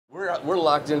we're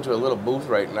locked into a little booth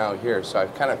right now here, so I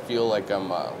kind of feel like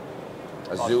I'm a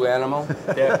zoo animal.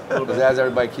 Yeah. Because as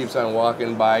everybody keeps on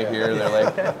walking by here, they're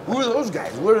like, "Who are those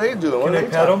guys? What are they doing? What are they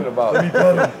talking about?" Let me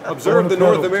pet him. Observe the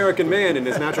North American man in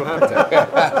his natural habitat.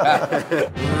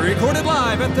 Recorded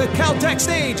live at the Caltech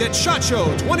stage at SHOT Show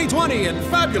 2020 in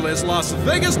fabulous Las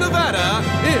Vegas, Nevada,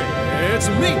 it's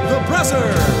Meet the Presser.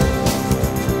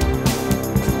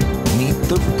 Meet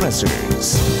the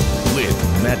Pressers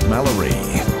with Matt Mallory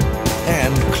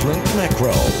and Clint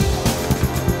Macro.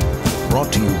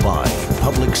 Brought to you by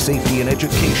Public Safety and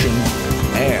Education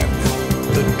and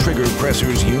the Trigger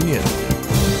Pressers Union.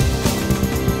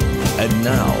 And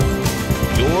now,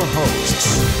 your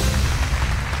hosts.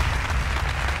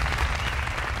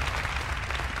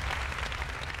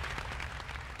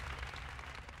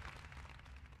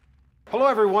 Hello,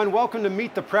 everyone. Welcome to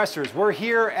Meet the Pressers. We're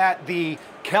here at the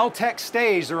Caltech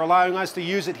stage. They're allowing us to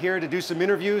use it here to do some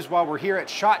interviews while we're here at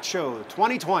SHOT Show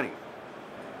 2020.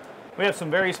 We have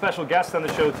some very special guests on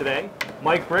the show today.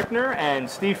 Mike Brickner and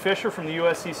Steve Fischer from the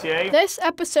USCCA. This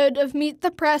episode of Meet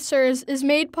the Pressers is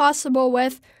made possible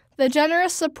with the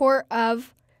generous support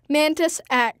of Mantis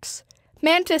X.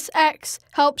 Mantis X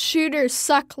helps shooters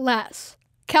suck less.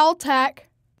 Caltech,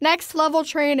 Next Level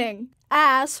Training,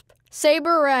 ASP,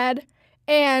 Saber Red,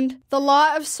 and the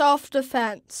Law of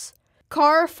Self-Defense.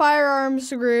 Car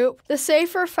Firearms Group, the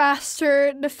Safer,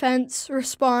 Faster Defense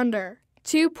Responder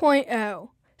 2.0.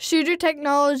 Shooter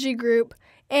Technology Group,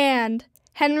 and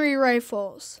Henry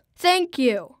Rifles. Thank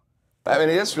you. I mean,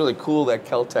 it's really cool that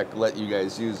Caltech let you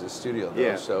guys use the studio, though.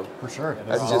 Yeah, so for sure.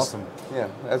 That's just awesome. Yeah,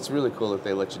 that's really cool that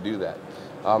they let you do that.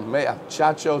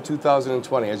 SHOT Show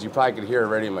 2020, as you probably could hear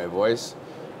already in my voice.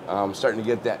 Starting to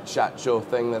get that SHOT Show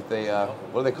thing that they,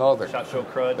 what do they call it? SHOT Show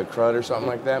crud. The crud or something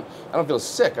like that. I don't feel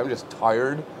sick, I'm just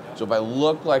tired. So if I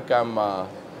look like I'm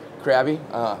crabby,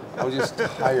 I'm just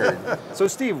tired. So,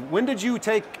 Steve, when did you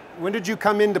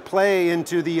come into play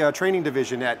into the training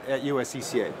division at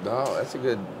USCCA? No,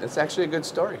 that's actually a good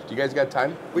story. Do you guys got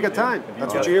time? We got time.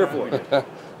 That's what you're here for.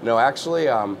 No, actually,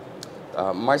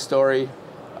 my story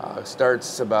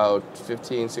starts about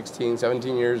 15, 16,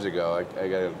 17 years ago. I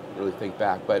got to really think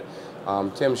back. But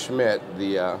Tim Schmidt,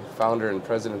 the founder and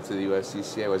president of the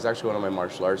USCCA, was actually one of my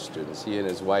martial arts students. He and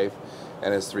his wife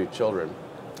and his 3 children.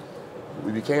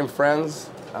 We became friends.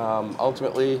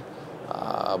 Ultimately,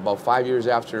 about 5 years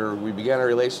after we began our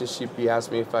relationship, he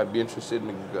asked me if I'd be interested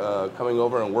in coming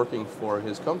over and working for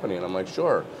his company. And I'm like,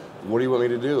 sure. What do you want me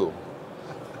to do?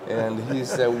 And he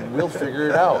said, we'll figure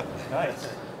it out. Nice.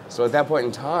 So at that point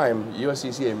in time,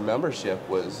 USCCA membership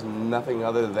was nothing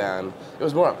other than, it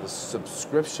was more of a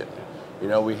subscription. You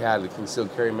know, we had the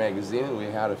Concealed Carry magazine, and we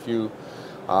had a few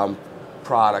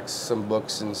products, some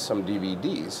books, and some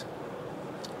DVDs.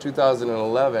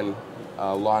 2011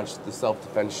 launched the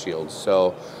self-defense shield.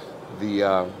 So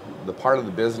the part of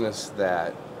the business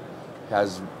that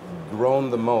has grown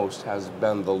the most has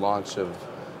been the launch of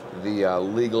the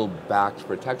legal backed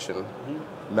protection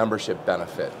membership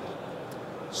benefit.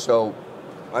 So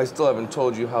I still haven't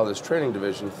told you how this training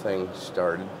division thing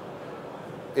started.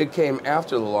 It came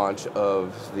after the launch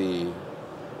of the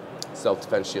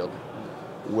self-defense shield,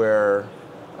 where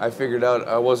I figured out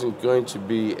I wasn't going to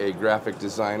be a graphic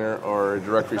designer or a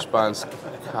direct response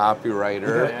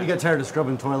copywriter. You got tired of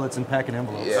scrubbing toilets and packing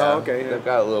envelopes. Yeah, oh, okay. That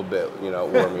got a little bit,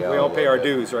 wore me out. We all pay our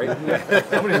dues, right?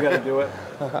 Somebody's got to do it.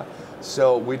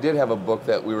 So we did have a book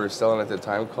that we were selling at the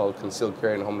time called Concealed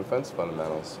Carry and Home Defense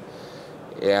Fundamentals.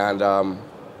 And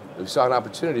we saw an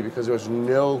opportunity because there was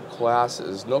no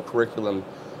classes, no curriculum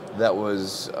that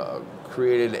was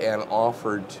created and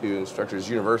offered to instructors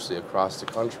universally across the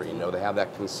country. They have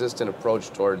that consistent approach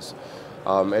towards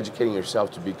educating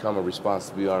yourself to become a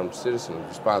responsibly armed citizen, a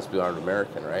responsibly armed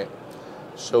American, right?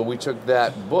 So we took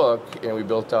that book and we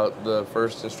built out the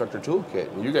first instructor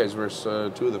toolkit. And you guys were 2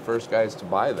 of the first guys to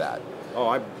buy that. Oh,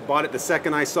 I bought it the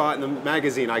second I saw it in the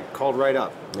magazine. I called right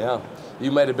up. Yeah.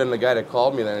 You might have been the guy that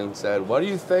called me then and said, what are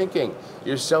you thinking?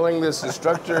 You're selling this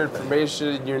instructor information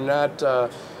and you're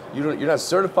not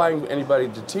certifying anybody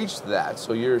to teach that.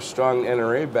 So your strong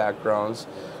NRA backgrounds,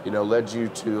 led you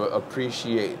to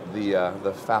appreciate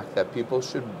the fact that people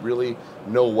should really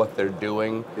know what they're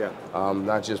doing,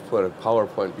 not just put a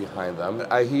PowerPoint behind them.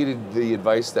 I heeded the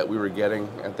advice that we were getting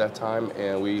at that time,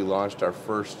 and we launched our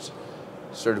first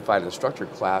certified instructor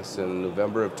class in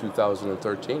November of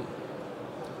 2013.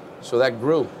 So that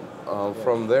grew.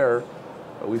 From there,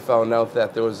 we found out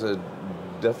that there was a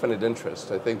definite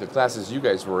interest. I think the classes you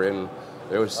guys were in,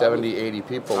 there were 70, 80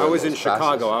 people. I was in Chicago.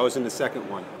 Chicago. I was in the second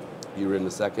one. You were in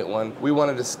the second one. We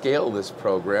wanted to scale this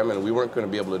program, and we weren't going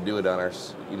to be able to do it on our,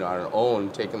 on our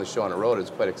own. Taking the show on the road is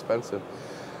quite expensive.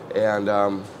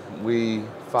 And we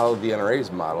followed the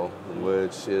NRA's model,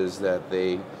 which is that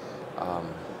they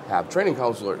have training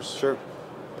counselors. Sure.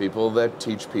 People that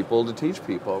teach people to teach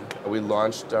people. We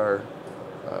launched our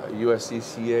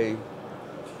USCCA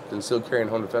Concealed Carry and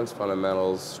Home Defense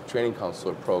Fundamentals Training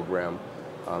Counselor Program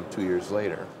 2 years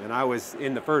later. And I was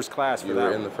in the first class for that. You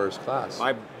were in the first class.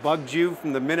 I bugged you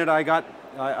from the minute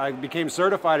I became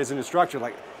certified as an instructor,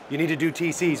 like, you need to do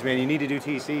TCs, man, you need to do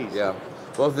TCs. Yeah,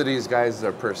 both of these guys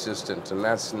are persistent, and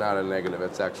that's not a negative.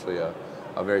 It's actually a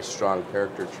very strong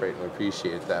character trait, and we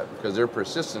appreciate that because their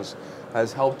persistence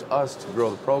has helped us to grow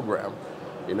the program.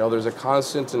 You know, there's a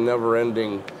constant and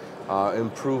never-ending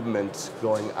improvement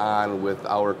going on with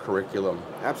our curriculum.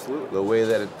 Absolutely. The way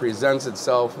that it presents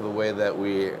itself, the way that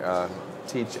we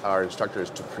teach our instructors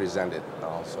to present it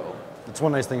also. It's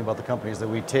one nice thing about the company is that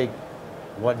we take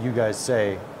what you guys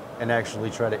say and actually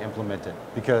try to implement it,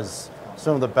 because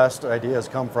some of the best ideas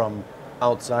come from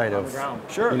outside On of the ground.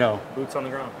 Sure. You know, Boots on the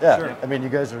ground. yeah. Sure. I mean, you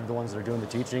guys are the ones that are doing the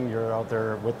teaching. You're out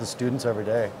there with the students every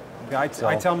day. I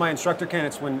tell my instructor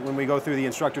candidates when we go through the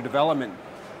instructor development,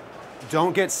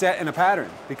 don't get set in a pattern,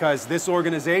 because this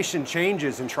organization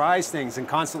changes and tries things and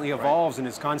constantly evolves and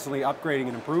is constantly upgrading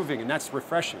and improving, and that's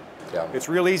refreshing. Yeah. It's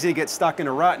real easy to get stuck in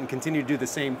a rut and continue to do the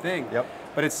same thing. Yep.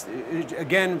 But it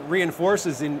again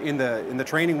reinforces in the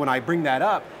training when I bring that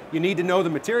up, you need to know the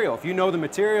material. If you know the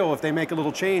material, if they make a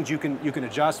little change, you can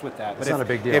adjust with that. It's not a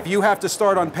big deal. If you have to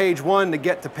start on page 1 to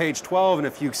get to page 12, and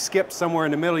if you skip somewhere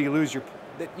in the middle,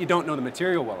 you don't know the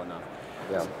material well enough.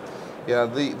 Yeah. Yeah,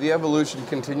 the evolution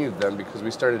continued then because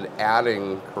we started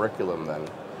adding curriculum then.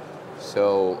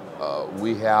 So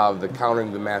we have the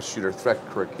Countering the Mass Shooter Threat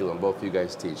curriculum. Both of you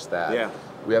guys teach that. Yeah.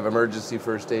 We have Emergency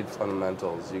First Aid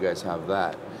Fundamentals. You guys have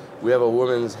that. We have a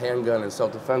Women's Handgun and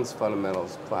Self-Defense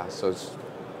Fundamentals class. So it's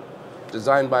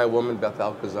designed by a woman, Beth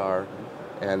Alcazar,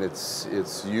 and it's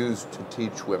used to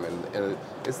teach women. And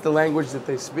it's the language that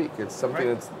they speak. It's something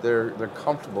Right. that's they're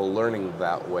comfortable learning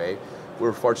that way.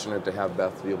 We're fortunate to have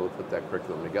Beth be able to put that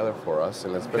curriculum together for us,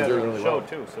 and it's been Got her doing on really the show well.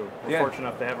 too, so we're Yeah. fortunate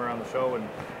enough to have her on the show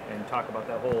and talk about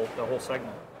that whole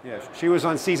segment. Yeah, she was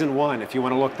on season 1. If you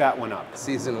want to look that one up.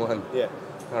 Season 1. Yeah.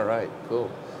 All right,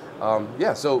 cool.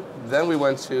 Yeah, so then we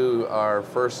went to our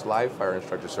first live fire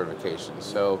instructor certification.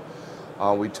 So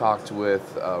we talked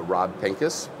with Rob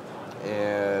Pincus,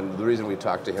 and the reason we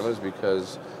talked to him is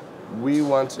because we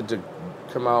wanted to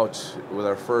come out with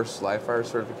our first live fire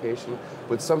certification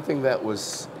with something that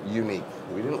was unique.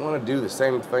 We didn't want to do the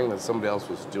same thing that somebody else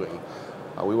was doing.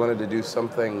 We wanted to do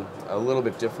something a little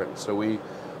bit different. So we,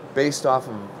 based off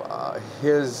of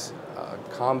his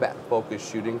combat-focused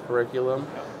shooting curriculum,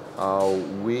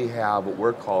 we have what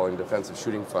we're calling defensive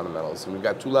shooting fundamentals. And we've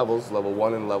got 2 levels, level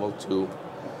 1 and level 2.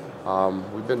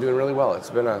 We've been doing really well. It's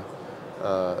been a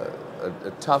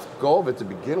tough go of it to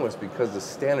begin with because the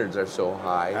standards are so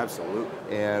high. Absolutely.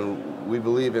 And we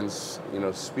believe in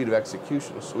speed of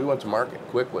execution, so we went to market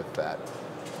quick with that.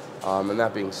 And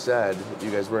that being said, you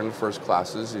guys were in the first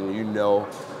classes, and you know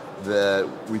that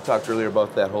we talked earlier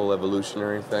about that whole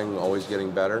evolutionary thing, always getting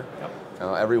better. Yep.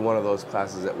 Every one of those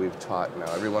classes that we've taught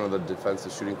now, every one of the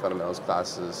defensive shooting fundamentals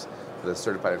classes, the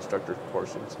certified instructor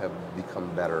portions have become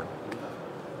better.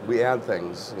 We add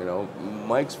things,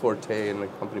 Mike's forte in the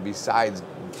company, besides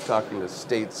talking to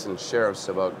states and sheriffs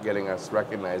about getting us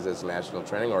recognized as a national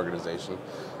training organization,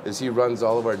 is he runs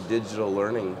all of our digital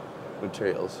learning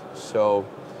materials. So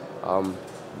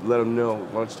let him know.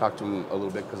 Why don't you talk to him a little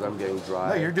bit, because I'm getting dry.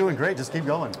 No, you're doing great. Just keep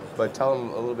going. But tell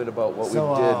him a little bit about what we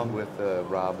did with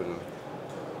Rob and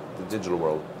the digital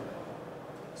world.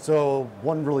 So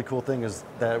one really cool thing is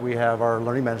that we have our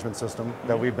learning management system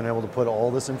that we've been able to put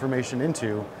all this information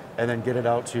into and then get it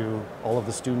out to all of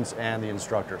the students and the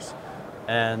instructors.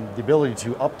 And the ability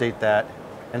to update that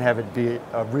and have it be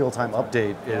a real-time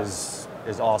update is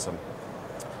awesome.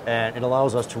 And it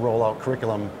allows us to roll out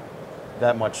curriculum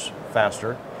that much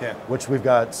faster, which we've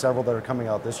got several that are coming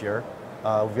out this year.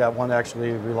 We've got one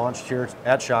actually we launched here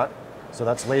at SHOT, so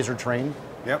that's laser trained.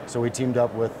 Yep. So we teamed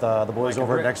up with the boys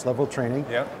over at Next Level Training.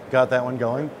 Yep. Got that one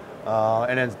going.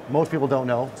 And then most people don't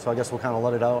know, so I guess we'll kind of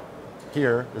let it out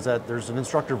here, is that there's an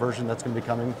instructor version that's going to be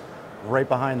coming right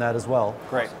behind that as well.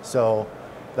 Great. So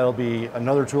that'll be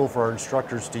another tool for our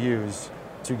instructors to use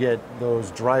to get those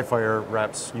dry fire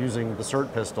reps using the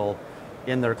CERT pistol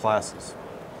in their classes.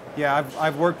 Yeah,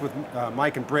 I've worked with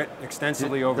Mike and Britt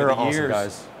extensively over They're the awesome years.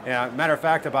 guys. Yeah, matter of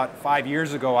fact, about 5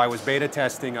 years ago, I was beta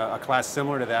testing a class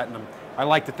similar to that, and I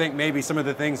like to think maybe some of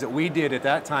the things that we did at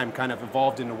that time kind of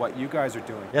evolved into what you guys are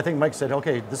doing. Yeah, I think Mike said,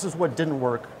 okay, this is what didn't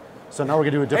work So now we're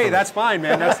going to do it differently. Hey, that's fine,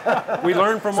 man. We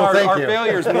learn from So our thank you.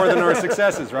 failures more than our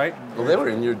successes, right? Well, they were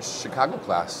in your Chicago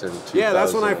class in 2014. Yeah,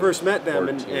 that's when I first met them.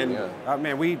 And yeah.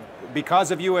 Man,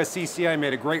 because of USCCA, I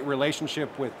made a great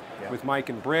relationship with Mike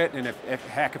and Britt. And if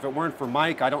it weren't for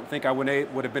Mike, I don't think I would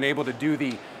have been able to do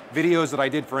the videos that I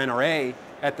did for NRA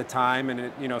at the time.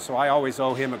 And so I always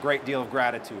owe him a great deal of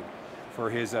gratitude for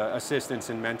his assistance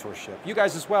and mentorship. You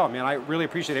guys as well, man. I really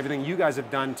appreciate everything you guys have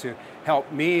done to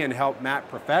help me and help Matt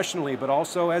professionally, but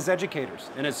also as educators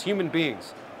and as human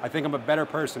beings. I think I'm a better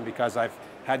person because I've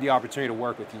had the opportunity to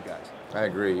work with you guys. I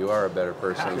agree. You are a better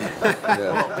person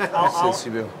since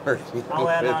you've been working. I'll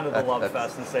add on to the Love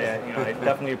Fest and say, I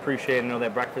definitely appreciate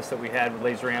that breakfast that we had with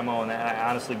Laser Ammo, and I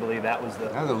honestly believe that was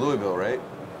That was in Louisville, right?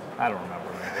 I don't remember.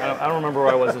 I don't remember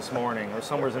where I was this morning, or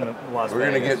somewhere's in Las Vegas.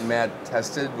 We're going to get Matt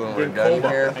tested when we're done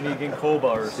here. I need Ginkoba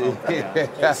or something. Yeah.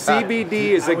 CBD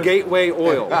is a gateway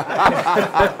oil.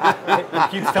 He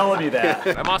keeps telling me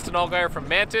that. I'm Austin Allgaier from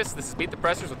Mantis. This is Meet the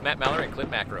Pressers with Matt Mallory and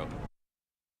Clint Macro.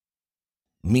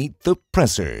 Meet the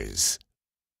Pressers.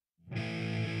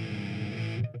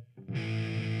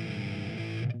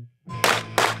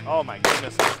 Oh my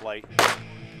goodness, it's light.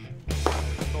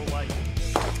 So light.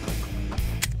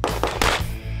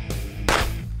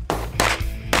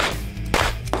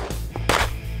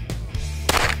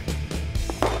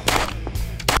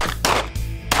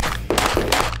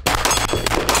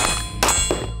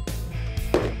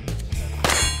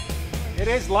 It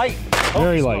is light.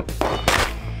 Very light.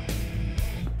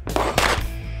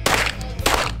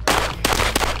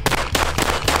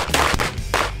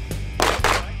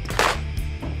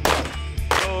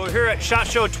 So here at SHOT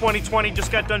Show 2020,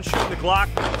 just got done shooting the Glock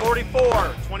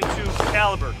 44, 22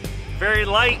 caliber. Very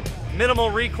light, minimal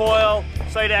recoil.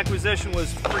 Sight acquisition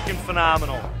was freaking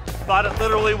phenomenal. Thought it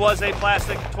literally was a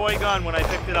plastic toy gun when I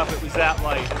picked it up. It was that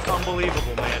light. It's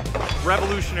unbelievable, man.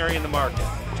 Revolutionary in the market.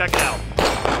 Check it out.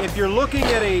 If you're looking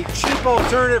at a cheap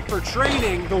alternative for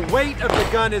training, the weight of the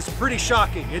gun is pretty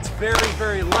shocking. It's very,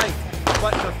 very light.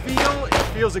 But the feel, it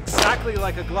feels exactly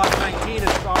like a Glock 19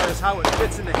 as far as how it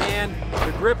fits in the hand.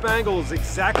 The grip angle is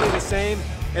exactly the same.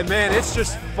 And man, it's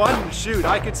just fun to shoot.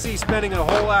 I could see spending a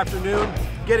whole afternoon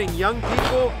getting young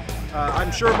people.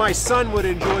 I'm sure my son would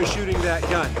enjoy shooting that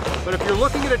gun. But if you're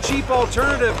looking at a cheap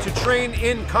alternative to train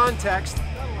in context,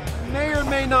 may or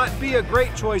may not be a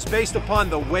great choice based upon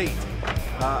the weight.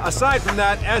 Aside from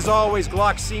that, as always,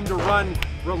 Glocks seem to run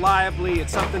reliably.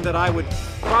 It's something that I would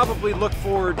probably look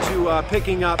forward to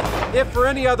picking up, if for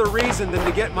any other reason than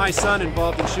to get my son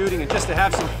involved in shooting and just to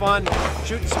have some fun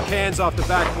shooting some cans off the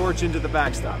back porch into the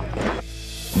backstop.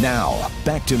 Now,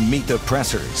 back to Meet the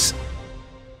Pressers.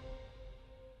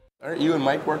 Aren't you and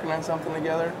Mike working on something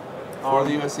together for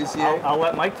the USCCA? I'll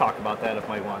let Mike talk about that if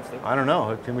Mike wants to. I don't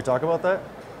know. Can we talk about that?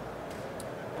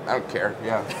 I don't care,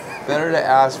 yeah. Better to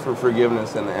ask for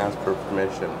forgiveness than to ask for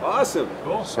permission. Awesome.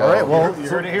 Cool. So, All right, well, you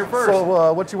heard it here first.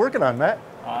 So what you working on, Matt?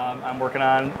 I'm working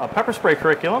on a pepper spray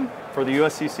curriculum for the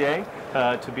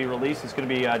USCCA to be released. It's going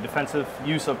to be defensive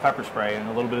use of pepper spray and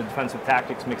a little bit of defensive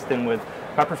tactics mixed in with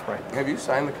pepper spray. have you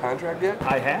signed the contract yet?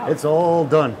 I have. It's all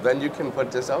done. Then you can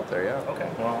put this out there, yeah. Okay.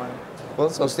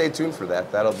 Well, so stay tuned for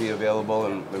that. That'll be available,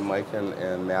 and Mike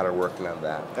and Matt are working on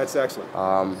that. That's excellent.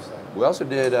 We also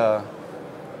did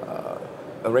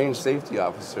a range safety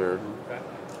officer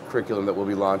curriculum that we'll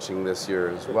be launching this year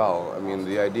as well. I mean,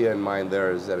 the idea in mind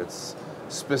there is that it's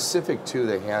specific to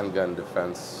the handgun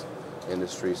defense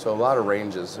industry. So a lot of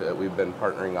ranges that we've been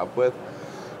partnering up with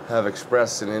have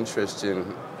expressed an interest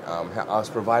in us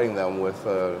providing them with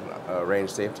a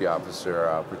range safety officer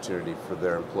opportunity for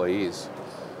their employees.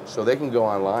 So they can go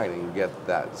online and get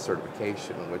that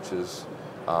certification, which is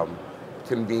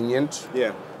convenient.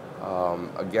 Yeah.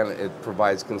 Again, it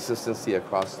provides consistency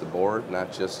across the board,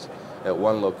 not just at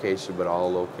one location, but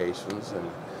all locations. And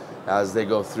as they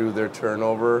go through their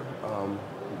turnover,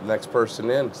 next person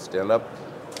in, stand up,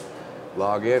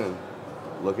 log in, and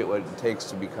look at what it takes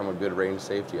to become a good range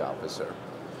safety officer.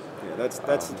 Yeah,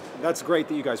 that's great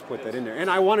that you guys put that in there.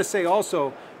 And I want to say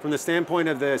also, from the standpoint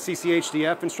of the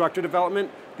CCHDF instructor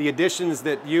development, the additions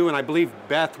that you and I believe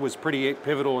Beth was pretty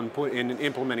pivotal in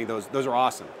implementing those are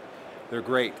awesome. They're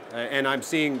great. And I'm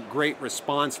seeing great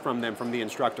response from them, from the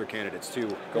instructor candidates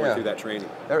too, going through that training.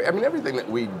 I mean, everything that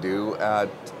we do at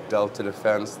Delta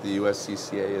Defense, the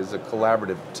USCCA, is a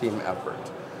collaborative team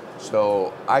effort.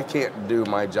 So I can't do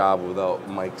my job without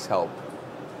Mike's help.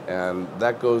 And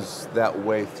that goes that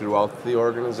way throughout the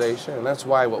organization. And that's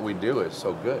why what we do is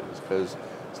so good, is because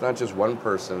it's not just one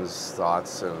person's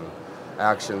thoughts and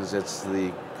actions, it's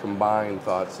the combined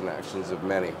thoughts and actions of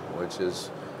many, which is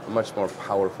a much more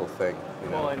powerful thing. You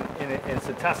know? Well, and it's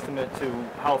a testament to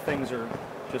how things are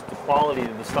just the quality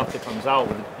of the stuff that comes out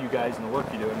with you guys and the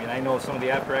work you do. I mean, I know some of the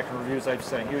after-action reviews I've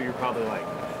sent you, you're probably like,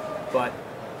 but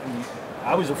I mean,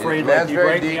 I was afraid like you'd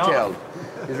break me off.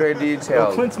 He's very detailed.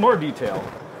 Well, Clint's more detailed.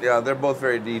 Yeah, they're both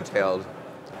very detailed.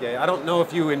 Yeah, I don't know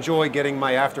if you enjoy getting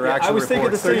my after-action reports. I was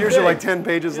thinking the same They're usually thing. like 10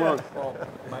 pages long. Well,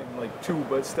 mine like 2,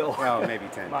 but still. Well, maybe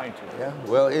 10. Mine too. Yeah,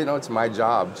 well, you know, it's my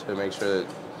job to make sure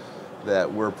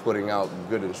that we're putting out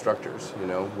good instructors. You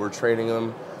know, we're training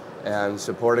them and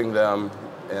supporting them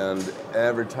and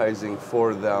advertising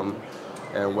for them.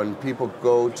 And when people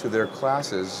go to their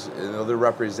classes, you know, they're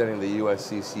representing the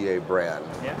USCCA brand.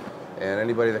 Yeah. And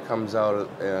anybody that comes out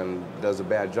and does a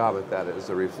bad job at that is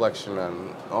a reflection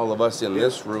on all of us in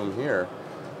this room here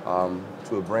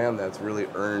to a brand that's really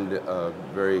earned a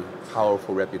very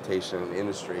powerful reputation in the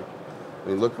industry. I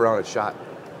mean, look around at SHOT.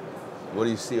 What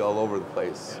do you see all over the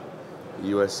place?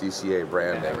 USCCA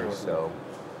branding. So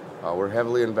we're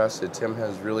heavily invested. Tim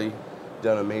has really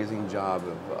done an amazing job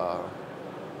of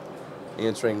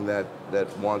answering that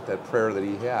prayer that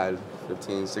he had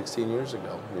 15, 16 years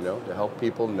ago, you know, to help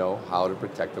people know how to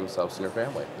protect themselves and their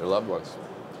family, their loved ones.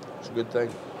 It's a good thing.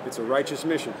 It's a righteous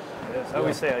mission. It is. I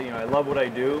always say, you know, I love what I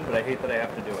do, but I hate that I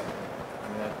have to do it. I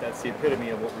mean, that's the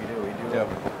epitome of what we do.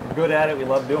 We're good at it, we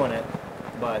love doing it,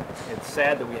 but it's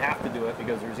sad that we have to do it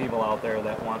because there's evil out there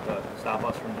that want to stop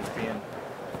us from just being,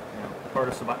 you know, part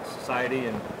of society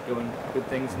and doing good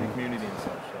things in the community and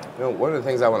such. So. You know, one of the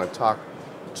things I want to talk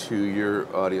to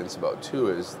your audience about too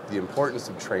is the importance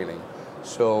of training.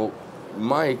 So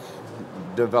Mike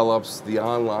develops the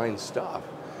online stuff,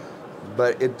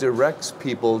 but it directs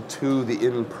people to the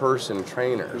in-person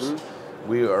trainers.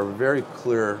 We are very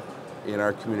clear in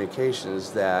our communications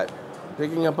that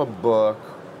picking up a book,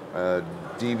 a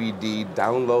DVD,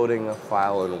 downloading a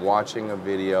file and watching a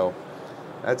video,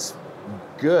 that's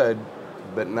good,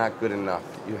 but not good enough.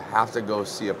 You have to go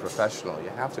see a professional. You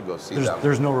have to go see them.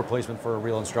 There's no replacement for a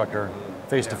real instructor,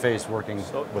 face-to-face working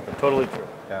with them. Totally true.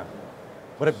 Yeah.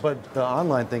 But the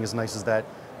online thing is nice is that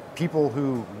people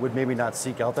who would maybe not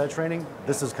seek out that training,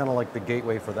 this is kind of like the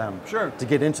gateway for them. Sure. To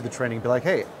get into the training, be like,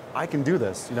 hey, I can do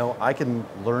this. You know, I can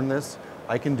learn this.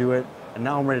 I can do it. And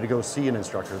now I'm ready to go see an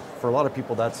instructor. For a lot of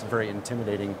people, that's a very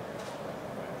intimidating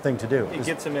thing to do. It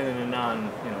gets them in a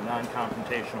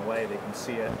non-confrontational way. They can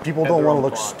see it. People don't want to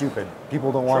look stupid.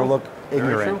 People don't want to look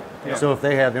ignorant. Yeah. So if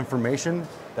they have information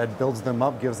that builds them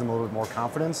up, gives them a little bit more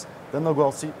confidence, then they'll go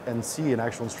out see an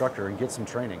actual instructor and get some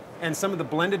training. And some of the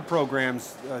blended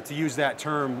programs, to use that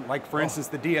term, like for instance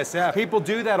the DSF, people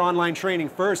do that online training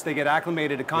first. They get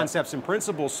acclimated to concepts and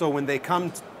principles, so when they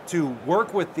come to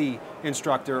work with the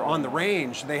instructor on the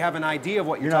range, they have an idea of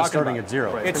what you're talking starting about. at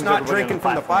zero. Right. It's Brings not everybody drinking on the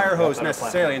from the platform. fire hose Better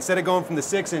necessarily. platform. Instead of going from the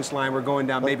 6-inch line, we're going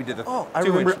down maybe to the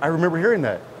 2-inch. I remember hearing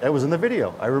that. That was in the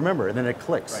video. I remember, and then it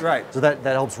clicks. Right. So that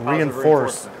helps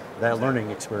reinforce that learning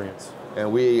experience.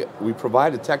 And we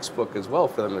provide a textbook as well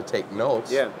for them to take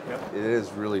notes. Yeah. It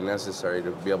is really necessary to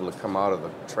be able to come out of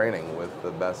the training with the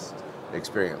best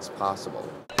experience possible.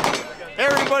 Hey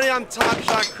everybody, I'm Top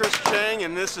Shot Chris Chang,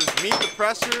 and this is Meet the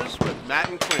Pressers with Matt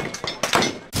and Clint.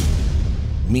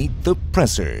 Meet the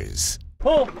Pressers.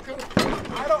 Pull!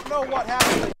 I don't know what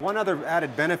happened. One other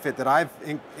added benefit that I've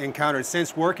encountered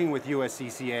since working with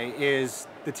USCCA is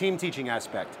the team teaching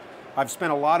aspect. I've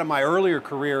spent a lot of my earlier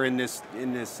career in this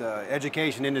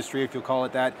education industry, if you'll call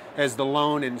it that, as the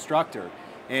lone instructor.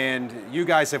 And you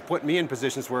guys have put me in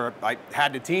positions where I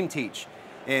had to team teach.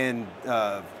 And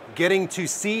getting to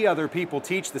see other people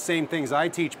teach the same things I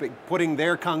teach, but putting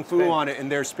their kung fu on it and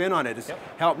their spin on it has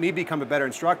helped me become a better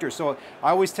instructor. So I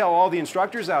always tell all the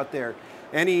instructors out there,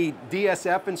 any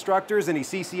DSF instructors, any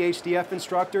CCHDF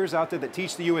instructors out there that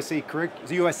teach the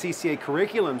USCCA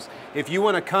curriculums, if you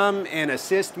want to come and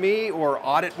assist me or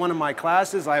audit one of my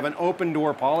classes, I have an open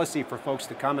door policy for folks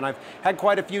to come. And I've had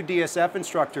quite a few DSF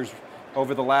instructors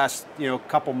over the last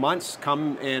couple months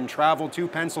come and travel to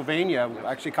Pennsylvania.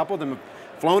 Actually, a couple of them have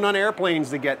flown on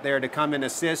airplanes to get there to come and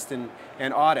assist and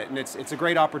audit. And it's a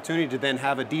great opportunity to then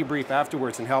have a debrief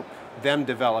afterwards and help them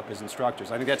develop as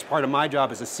instructors. I think that's part of my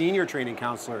job as a senior training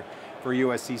counselor for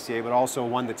USCCA, but also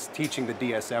one that's teaching the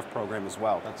DSF program as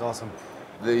well. That's awesome.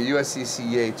 The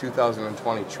USCCA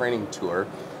 2020 training tour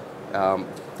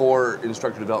for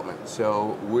instructor development.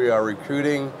 So we are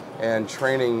recruiting and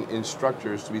training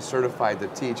instructors to be certified to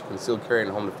teach concealed carry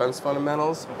and home defense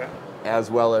fundamentals,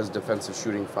 as well as defensive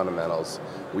shooting fundamentals.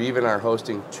 We even are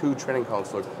hosting 2 training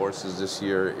counselor courses this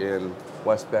year in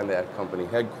West Bend at company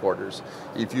headquarters.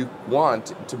 If you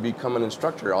want to become an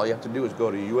instructor, all you have to do is go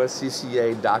to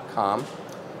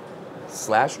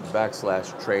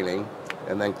uscca.com/training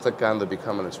and then click on the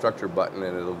Become an Instructor button,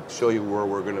 and it'll show you where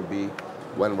we're going to be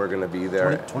when we're going to be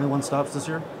there. 21 stops this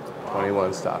year?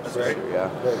 21 stops this year, yeah.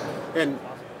 And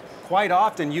quite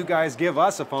often you guys give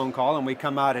us a phone call and we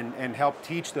come out and help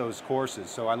teach those courses.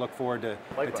 So I look forward to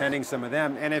attending some of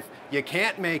them. And if you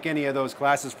can't make any of those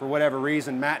classes for whatever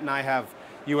reason, Matt and I have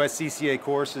USCCA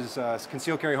courses,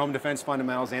 Concealed Carry Home Defense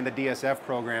Fundamentals and the DSF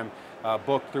program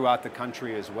booked throughout the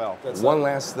country as well. One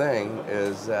last thing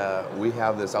is we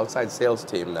have this outside sales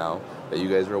team now that you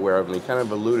guys are aware of, and we kind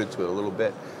of alluded to it a little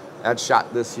bit. At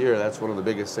SHOT this year, that's one of the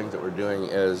biggest things that we're doing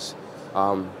is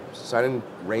signing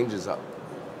ranges up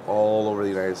all over the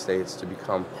United States to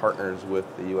become partners with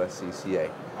the USCCA.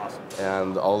 Awesome.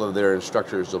 And all of their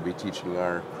instructors will be teaching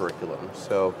our curriculum.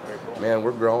 So, cool. man,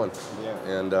 we're growing, Yeah.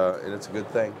 and it's a good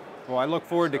thing. Well, I look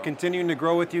forward to continuing to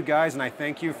grow with you guys, and I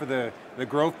thank you for the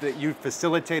growth that you've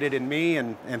facilitated in me,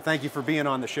 and thank you for being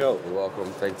on the show. You're welcome.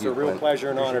 Thank It's you. a real Clint. pleasure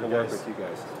and honor to Appreciate work you with you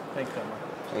guys. Thanks, Tom.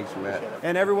 Thanks, Matt.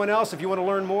 And everyone else, if you want to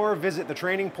learn more, visit the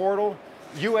training portal,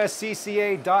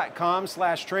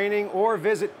 uscca.com/training, or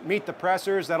visit Meet the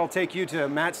Pressers. That'll take you to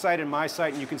Matt's site and my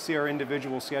site, and you can see our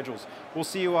individual schedules. We'll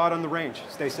see you out on the range.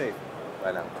 Stay safe.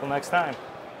 Bye now. Till next time.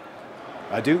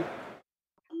 Adieu.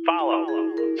 Follow,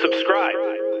 subscribe,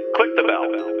 click the bell,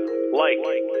 like,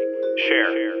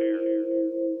 share.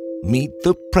 Meet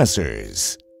the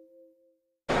Pressers.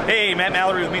 Hey, Matt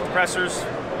Mallory with Meet the Pressers,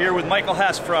 here with Michael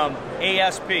Hess from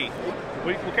ASP.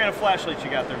 What kind of flashlights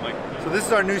you got there, Mike? So this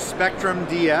is our new Spectrum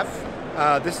DF.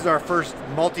 This is our first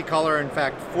multicolor, in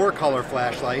fact, 4-color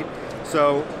flashlight.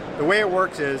 So the way it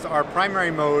works is our primary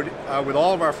mode with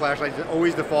all of our flashlights, it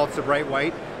always defaults to bright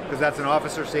white, because that's an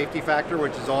officer safety factor,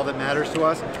 which is all that matters to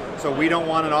us. So we don't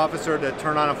want an officer to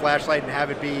turn on a flashlight and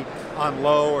have it be on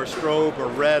low or strobe or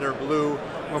red or blue,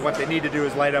 when what they need to do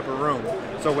is light up a room.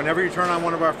 So whenever you turn on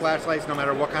one of our flashlights, no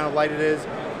matter what kind of light it is,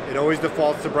 it always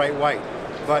defaults to bright white.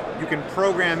 But you can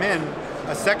program in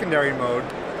a secondary mode.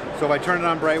 So if I turn it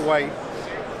on bright white,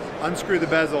 unscrew the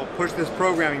bezel, push this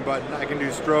programming button, I can do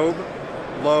strobe,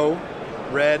 low,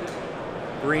 red,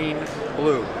 green,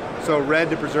 blue. So red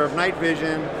to preserve night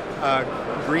vision,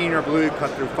 green or blue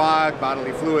cut through fog,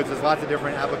 bodily fluids. There's lots of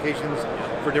different applications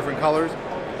for different colors.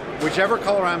 Whichever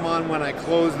color I'm on when I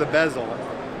close the bezel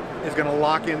is going to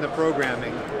lock in the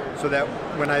programming, so that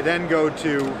when I then go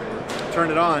to turn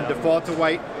it on, default to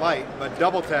white light, but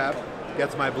double tap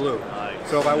gets my blue.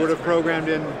 So if I would have programmed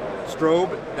in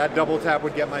strobe, that double tap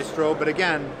would get my strobe. But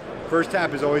again, first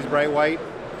tap is always bright white,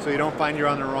 so you don't find you're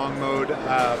on the wrong mode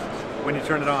when you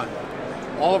turn it on.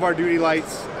 All of our duty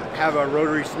lights have a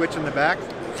rotary switch in the back,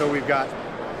 so we've got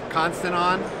constant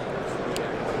on,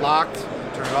 locked,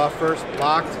 turn it off first,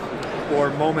 locked,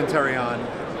 or momentary on,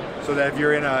 so that if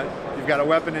you're you've got a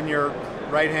weapon in your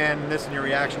right hand and this in your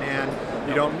reaction hand,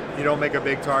 you don't make a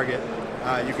big target.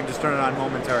 You can just turn it on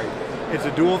momentary. It's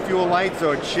a dual fuel light,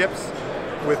 so it ships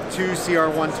with 2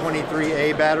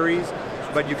 CR123A batteries,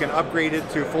 but you can upgrade it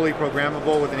to fully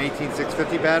programmable with an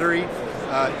 18650 battery.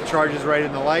 It charges right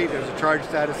in the light. There's a charge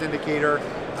status indicator,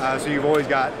 so you've always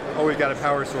got a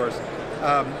power source.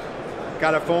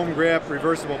 Got a foam grip,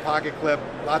 reversible pocket clip,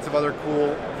 lots of other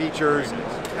cool features.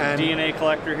 And DNA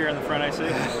collector here in the front, I see.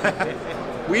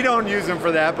 We don't use them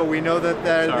for that, but we know that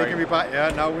they can be. Yeah,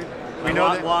 no, we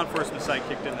know that law enforcement side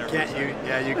kicked in there.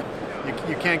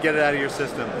 You can't get it out of your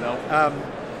system. No.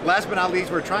 Last but not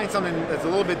least, we're trying something that's a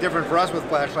little bit different for us with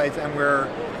flashlights, and we're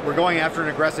going after an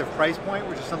aggressive price point,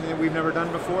 which is something that we've never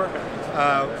done before.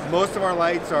 Most of our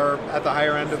lights are at the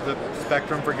higher end of the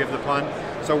spectrum, forgive the pun.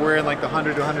 So we're in like the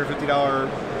 $100 to $150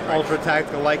 ultra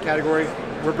tactical light category.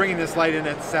 We're bringing this light in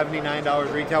at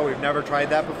 $79 retail. We've never tried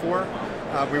that before.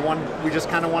 We just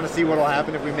kind of want to see what will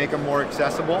happen if we make them more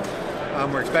accessible.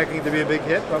 We're expecting it to be a big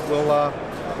hit, but we'll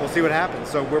see what happens.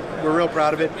 So we're real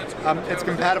proud of it. It's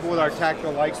compatible with our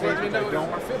tactical light case, which I don't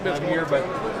have here, but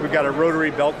we've got a rotary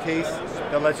belt case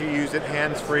that lets you use it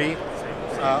hands-free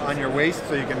on your waist,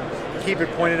 so you can keep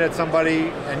it pointed at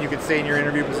somebody and you can stay in your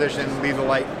interview position, leave the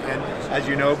light, and as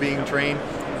you know, being trained,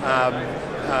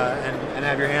 and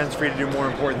have your hands free to do more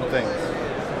important things.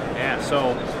 Yeah,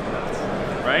 so,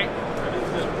 right?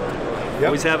 Yep.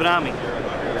 Always have it on me.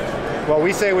 Well,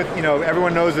 we say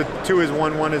everyone knows that 2 is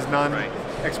 1, 1 is none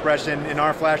expression. In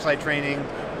our flashlight training,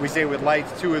 we say with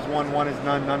lights, 2 is 1, 1 is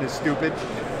none, none is stupid.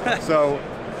 So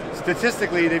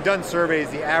statistically, they've done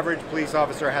surveys, the average police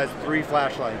officer has 3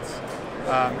 flashlights.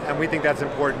 And we think that's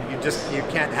important. You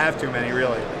can't have too many,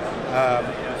 really.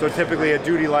 So typically a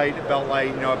duty light, a belt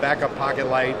light, a backup pocket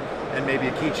light, and maybe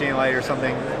a keychain light or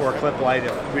something, or a clip light.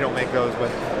 We don't make those,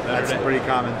 but that's pretty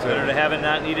common too. Better to have it,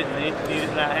 not need it, and need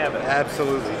it, not have it.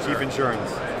 Absolutely. Cheap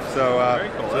insurance. So, Very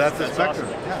cool. so that's the Spectrum.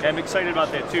 Awesome. Yeah. Yeah, I'm excited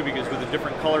about that too, because with the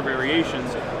different color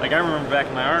variations, like I remember back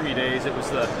in my Army days, it was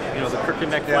the the crooked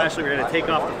neck flashlight where you had to take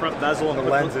off the front bezel and The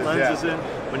put lenses, lenses in.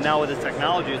 But now with the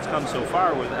technology, it's come so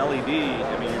far with LED.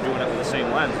 I mean, you're doing it with the same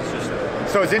lens. It's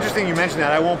just So it's interesting you mentioned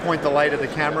that. I won't point the light at the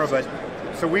camera, but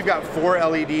so we've got 4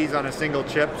 LEDs on a single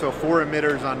chip, so 4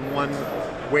 emitters on one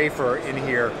wafer in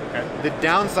here. Okay. The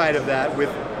downside of that,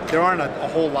 there aren't a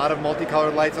whole lot of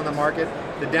multicolored lights on the market.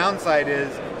 The downside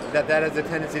is that has a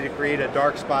tendency to create a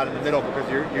dark spot in the middle, because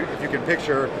if you can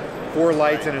picture 4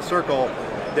 lights in a circle,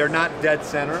 they're not dead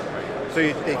center. So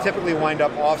they typically wind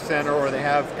up off center, or they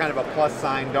have kind of a plus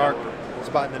sign dark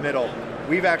spot in the middle.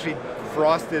 We've actually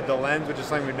frosted the lens, which is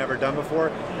something we've never done before,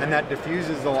 and that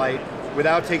diffuses the light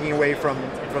without taking away from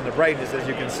the brightness, as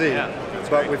you can see. Yeah,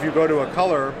 but if you go to a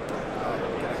color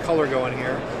going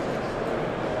here,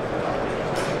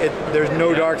 there's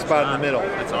no dark spot in the middle.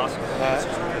 That's awesome.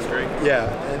 That's great. Yeah,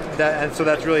 and so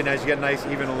that's really nice. You get nice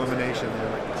even illumination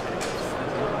there.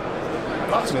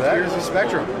 Awesome. So that is the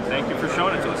Spectrum. Thank you for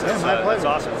showing it to us. Yeah, my pleasure.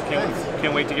 That's awesome.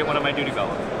 Can't wait to get one on my duty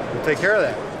belt. We'll take care of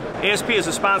that. ASP is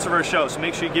a sponsor of our show, so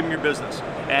make sure you give them your business.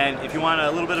 And if you want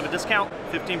a little bit of a discount,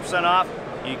 15% off,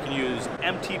 you can use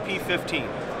MTP15.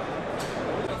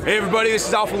 Hey everybody, this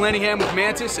is Alpha Lenningham with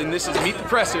Mantis, and this is Meet the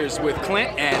Pressers with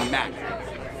Clint and Matt.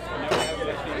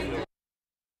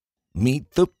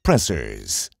 Meet the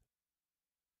Pressers.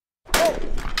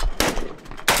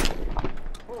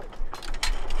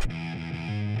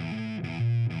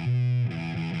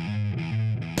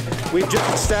 We've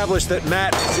just established that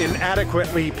Matt is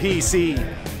inadequately PC.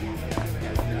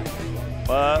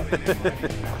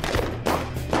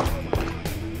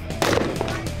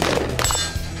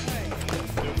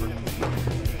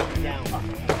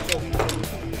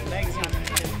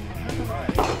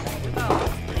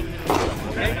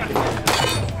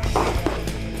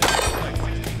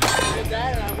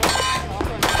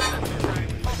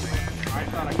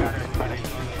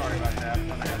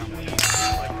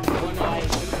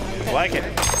 Like it.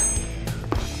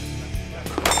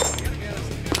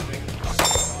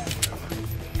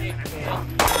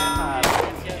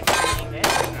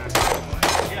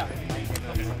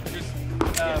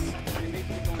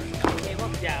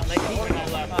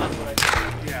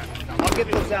 I'll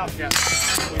get those out.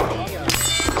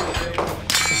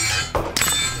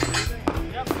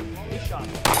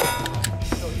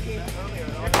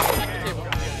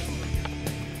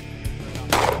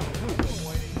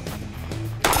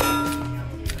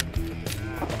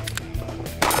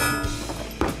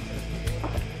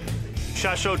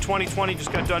 SHOT Show 2020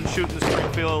 just got done shooting the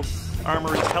Springfield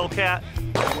Armory's Hellcat.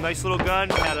 Nice little gun,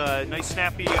 had a nice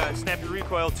snappy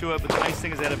recoil to it, but the nice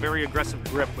thing is it had a very aggressive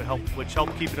grip, which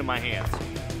helped keep it in my hands.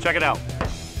 Check it out.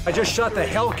 I just shot the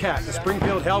Hellcat, the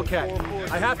Springfield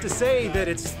Hellcat. I have to say that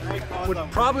it would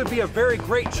probably be a very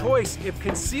great choice if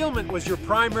concealment was your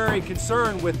primary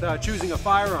concern with choosing a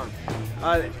firearm.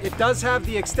 It does have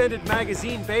the extended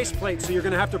magazine base plate, so you're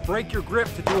going to have to break your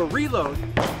grip to do a reload,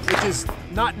 which is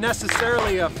not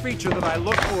necessarily a feature that I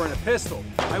look for in a pistol.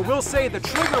 I will say the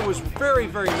trigger was very,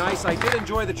 very nice. I did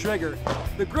enjoy the trigger.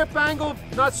 The grip angle,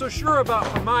 not so sure about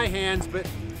for my hands, but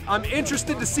I'm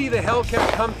interested to see the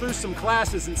Hellcat come through some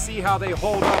classes and see how they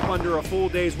hold up under a full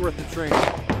day's worth of training.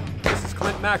 This is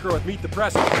Clint Macro with Meet the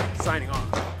Pressers, signing off.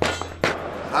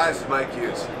 Hi, this is Mike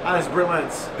Hughes. Hi, this is Britt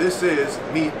Lentz. This is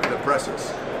Meet the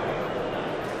Pressers.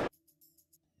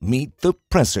 Meet the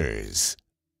Pressers.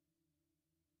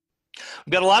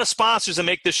 We've got a lot of sponsors that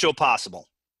make this show possible.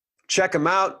 Check them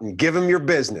out and give them your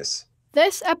business.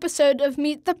 This episode of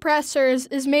Meet the Pressers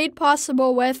is made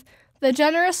possible with the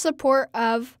generous support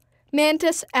of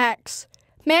Mantis X.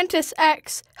 Mantis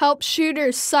X helps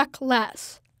shooters suck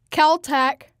less.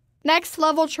 Caltech, Next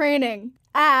Level Training,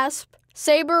 ASP,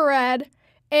 Saber Red,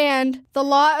 and the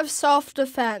Law of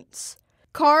Self-Defense.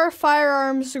 Carr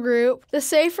Firearms Group, the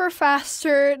Safer,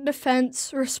 Faster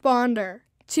Defense Responder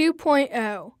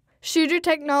 2.0. Shooter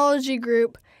Technology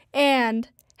Group, and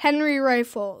Henry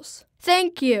Rifles.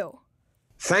 Thank you.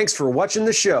 Thanks for watching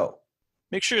the show.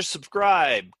 Make sure to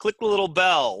subscribe, click the little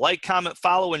bell, like, comment,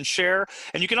 follow, and share.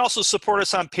 And you can also support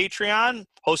us on Patreon,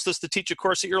 host us to teach a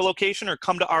course at your location, or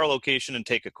come to our location and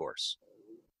take a course.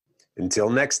 Until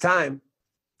next time.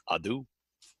 Adieu.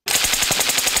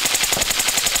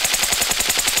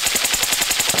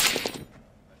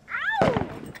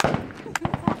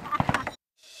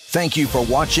 Thank you for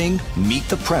watching Meet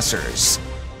the Pressers.